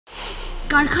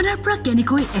কাৰখানাৰ পৰা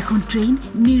কেনেকৈ এখন ট্ৰেইন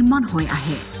নিৰ্মাণ হৈ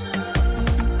আহে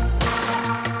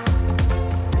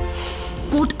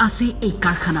কোট আছে এই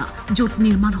কাৰখানা য'ত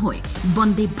নিৰ্মাণ হয়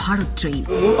বন্দে ভাৰত ট্ৰেইন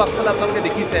মূল পাছফালে আপোনালোকে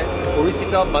দেখিছে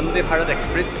পৰিচিত বন্দে ভাৰত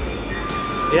এক্সপ্ৰেছ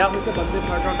এয়া হৈছে বন্দে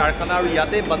ভাৰতৰ কাৰখানা আৰু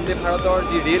ইয়াতে বন্দে ভাৰতৰ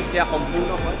যি ৰেল সেয়া সম্পূৰ্ণ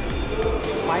হয়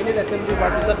ফাইনেল এছেম্বলি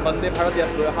হোৱাৰ পিছত বন্দে ভাৰত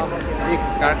ইয়াত লৈ অহা হয় এই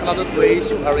কাৰখানাটোত লৈ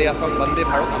আহিছোঁ আৰু এয়া চাওক বন্দে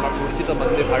ভাৰত আমাৰ পৰিচিত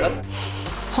বন্দে ভাৰত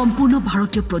সম্পূৰ্ণ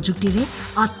ভাৰতীয় প্ৰযুক্তিৰে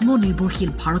আত্মনিৰ্ভৰশীল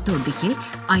ভাৰতৰ দিশে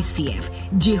ICF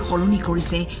যে সলনি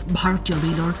কৰিছে ভাৰতীয়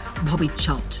ৰেলৰ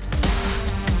ভৱিষ্যত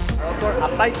ভাৰতৰ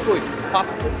আটাইতকৈ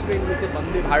ফাষ্টেষ্ট ট্ৰেইন হৈছে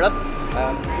বন্দে ভাৰত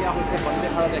এয়া হৈছে বন্দে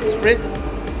ভাৰত এক্সপ্ৰেছ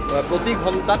প্ৰতি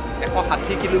ঘণ্টাত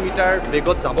 160 কিলোমিটাৰ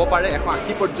বেগত যাব পাৰে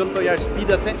 180 পৰ্যন্ত ইয়াৰ স্পীড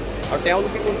আছে আৰু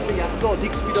তেওঁলোকে কৈছে ইয়াতকৈ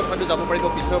অধিক স্পীডত হয়তো যাব পাৰিব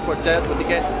পিছৰ পৰ্যায়ত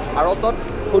গতিকে ভাৰতত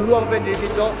থলুৱাভাৱে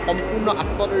নিৰ্মিত সম্পূৰ্ণ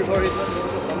আত্মনিৰ্ভৰশীল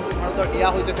ভাৰতৰ এয়া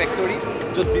হৈছে ফেক্টৰী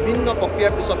য'ত বিভিন্ন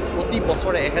প্ৰক্ৰিয়াৰ পিছত প্ৰতি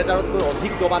বছৰে 1000তকৈ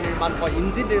অধিক ডবা নিৰ্মাণ হয়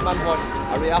ইঞ্জিন নিৰ্মাণ হয়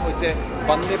আৰু এয়া হৈছে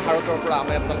বন্দে ভাৰতৰ পৰা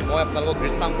মই আপোনালোকক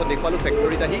দৃশ্যাংশ দেখুৱালোঁ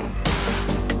ফেক্টৰীত আহি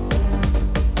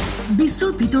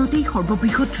বিশ্বৰ ভিতৰতেই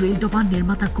সৰ্ববৃহৎ ৰেল ডবা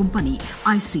নিৰ্মাতা কোম্পানী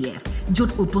ICF য'ত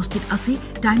উপস্থিত আছে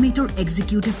টাইমেটৰ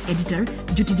এক্সিকিউটিভ এডিটৰ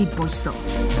জ্যোতিদীপ বৈশ্য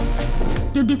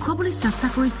তেওঁ দেখুৱাবলৈ চেষ্টা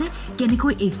কৰিছে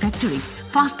কেনেকৈ এই ফেক্টৰীত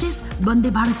ফাষ্টেষ্ট বন্দে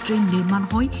ভাৰত ট্ৰেইন নিৰ্মাণ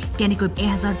হয় কেনেকৈ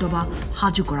 1000 ডবা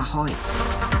সাজু কৰা হয়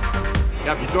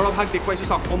ইয়াৰ ভিতৰৰ ভাগ দেখুৱাইছোঁ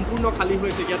চাওক সম্পূৰ্ণ খালী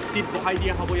হৈছে ইয়াত ছিট বহাই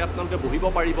দিয়া হ'ব ইয়াত আপোনালোকে বহিব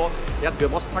পাৰিব ইয়াত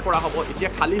ব্যৱস্থা কৰা হ'ব এতিয়া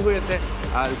খালী হৈ আছে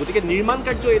গতিকে নিৰ্মাণ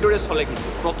কাৰ্য এইদৰে চলে কিন্তু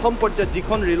প্ৰথম পৰ্যায়ত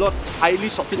যিখন ৰেলত হাইলি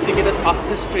ছফিষ্টিকেটেড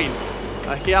ফাষ্টেষ্ট ট্ৰেইন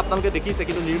সেয়া আপোনালোকে দেখিছে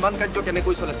কিন্তু নিৰ্মাণ কাৰ্য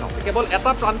কেনেকৈ চলে চাওক কেৱল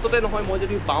এটা প্ৰান্ততে নহয় মই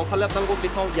যদি বাওঁফালে আপোনালোকক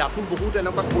দেখুৱাওঁ ইয়াতো বহুত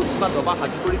এনেকুৱা কোচ বা ডবা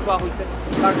সাজু কৰি থোৱা হৈছে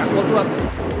তাৰ কাষতো আছে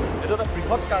এইটো এটা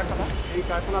বৃহৎ কাৰখানা এই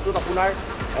কাৰখানাটোত আপোনাৰ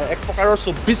এক প্ৰকাৰৰ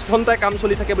 24 ঘণ্টাই কাম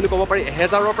চলি থাকে বুলি ক'ব পাৰি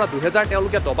 1000ৰ পৰা 2000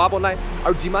 তেওঁলোকে ডবা বনায়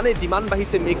আৰু যিমানেই ডিমাণ্ড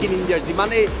বাঢ়িছে মেক ইন ইণ্ডিয়াৰ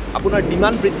যিমানেই আপোনাৰ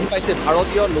ডিমাণ্ড বৃদ্ধি পাইছে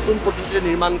ভাৰতীয় নতুন পদ্ধতিৰে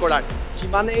নিৰ্মাণ কৰাৰ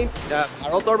সিমানেই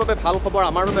ভাৰতৰ বাবে ভাল খবৰ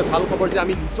আমাৰ বাবে ভাল খবৰ যে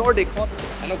আমি নিজৰ দেশত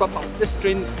এনেকুৱা ফাষ্টেষ্ট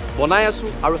ট্ৰেইন বনাই আছোঁ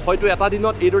আৰু হয়তো এটা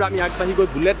দিনত এইদৰে আমি আগবাঢ়ি গৈ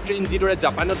বুলেট ট্ৰেইন যিদৰে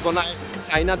জাপানত বনায়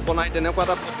চাইনাত বনায় তেনেকুৱা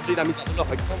এটা পদ্ধতিত আমি যাবলৈ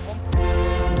সক্ষম হ'ম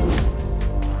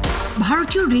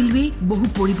ভাৰতীয় ৰেলৱে বহু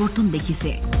পৰিৱৰ্তন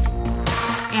দেখিছে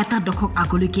এটা দশক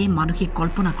আগলৈকে মানুহে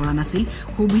কল্পনা কৰা নাছিল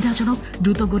সুবিধাজনক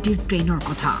দ্ৰুতগতিৰ ট্ৰেইনৰ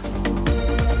কথা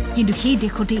কিন্তু সেই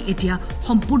দেশতে এতিয়া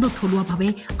সম্পূৰ্ণ থলুৱাভাৱে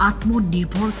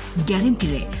আত্মনিৰ্ভৰ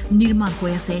গ্যাৰেণ্টিৰে নিৰ্মাণ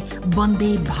হৈ আছে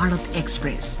বন্দে ভাৰত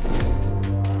এক্সপ্ৰেছ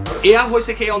এয়া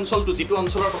হৈছে সেই অঞ্চলটো যিটো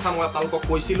অঞ্চলৰ কথা মই আপোনালোকক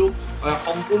কৈছিলোঁ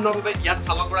সম্পূৰ্ণভাৱে ইয়াত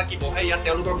চালকগৰাকী বহে ইয়াত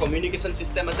তেওঁলোকৰ কমিউনিকেশ্যন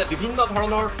ছিষ্টেম আছে বিভিন্ন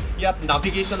ধৰণৰ ইয়াত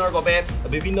নাভিগেশ্যনৰ বাবে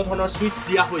বিভিন্ন ধৰণৰ ছুইচ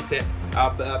দিয়া হৈছে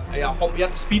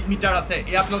ইয়াত স্পীড মিটাৰ আছে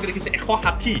এয়া আপোনালোকে দেখিছে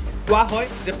 160 কোৱা হয়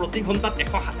যে প্ৰতি ঘণ্টাত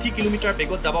 160 কিলোমিটাৰ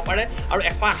বেগত যাব পাৰে আৰু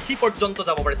 180 পৰ্যন্ত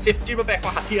যাব পাৰে ছেফটিৰ বাবে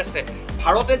 160 আছে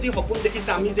ভাৰতে যি সপোন দেখিছে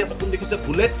আমি যে সপোন দেখিছে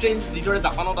বুলেট ট্ৰেইন যিদৰে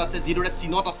জাপানত আছে যিদৰে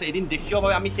চীনত আছে এদিন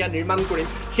দেশীয়ভাৱে আমি সেয়া নিৰ্মাণ কৰিম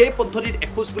সেই পদ্ধতিত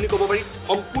এখোজ বুলি ক'ব পাৰি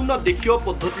সম্পূৰ্ণ দেশীয়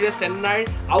পদ্ধতিৰে চেন্নাইৰ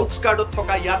আউটস্কাৰ্টত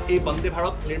থকা ইয়াত এই বন্দে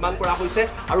ভাৰত নিৰ্মাণ কৰা হৈছে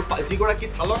আৰু যিগৰাকী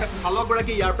চালক আছে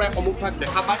চালকগৰাকী ইয়াৰ পৰাই সন্মুখভাগ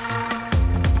দেখা পায়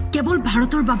কেৱল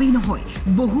ভাৰতৰ বাবেই নহয়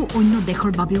বহু অন্য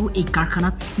দেশৰ বাবেও এই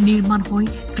কাৰখানাত নিৰ্মাণ হয়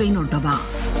ট্ৰেইনৰ ডবা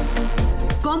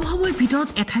কম সময়ৰ ভিতৰত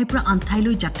এঠাইৰ পৰা আন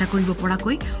ঠাইলৈ যাত্ৰা কৰিব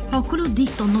পৰাকৈ সকলো দিশ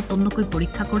তন্নতন্নকৈ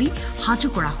পৰীক্ষা কৰি সাজু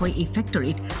কৰা হয় এই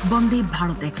ফেক্টৰীত বন্দে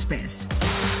ভাৰত এক্সপ্ৰেছ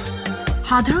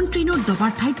সাধাৰণ ট্ৰেইনৰ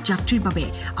ডবাৰ ঠাইত যাত্ৰীৰ বাবে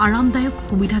আৰামদায়ক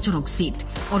সুবিধাজনক ছিট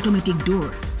অট'মেটিক ডোৰ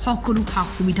সকলো সা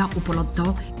সুবিধা উপলব্ধ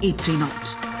এই ট্ৰেইনত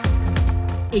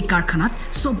এই কাৰখানাত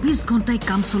 24 ঘণ্টাই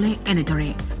কাম চলে এনেদৰে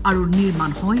আৰু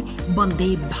নিৰ্মাণ হয় Vande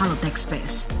Bharat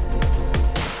express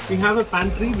We have a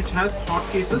pantry which has hot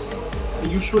cases.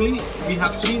 Usually we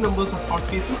have 3 numbers of hot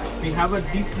cases. We have a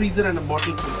deep freezer and a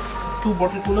bottle cooler. 2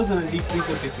 bottle coolers and a deep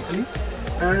freezer basically.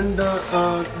 And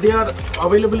they are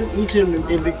available in each and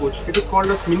every coach. It is called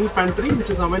as mini pantry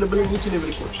which is available in each and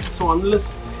every coach. So unless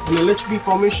an LHB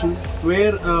formation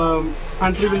where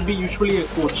pantry will be usually a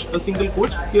coach, a single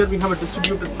coach, here we have a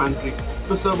distributed pantry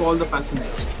to serve all the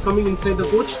passengers. Coming inside the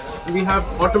coach, we have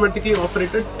automatically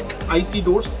operated IC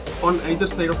doors on either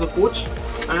side of the coach,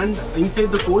 and inside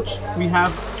the coach we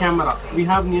have camera. We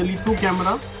have nearly 2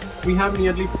 camera, we have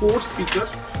nearly 4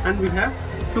 speakers, and we have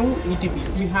 2 ETP.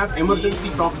 We have emergency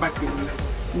talkback units.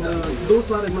 Those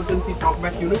are emergency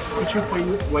talkback units which you find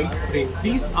with white frame.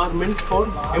 These are meant for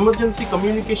emergency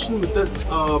communication with the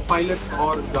pilot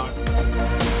or guard.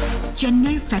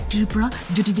 Chennai factory pra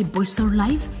জ্যোতিদীপ বৈশ্যৰ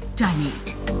live time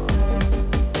 8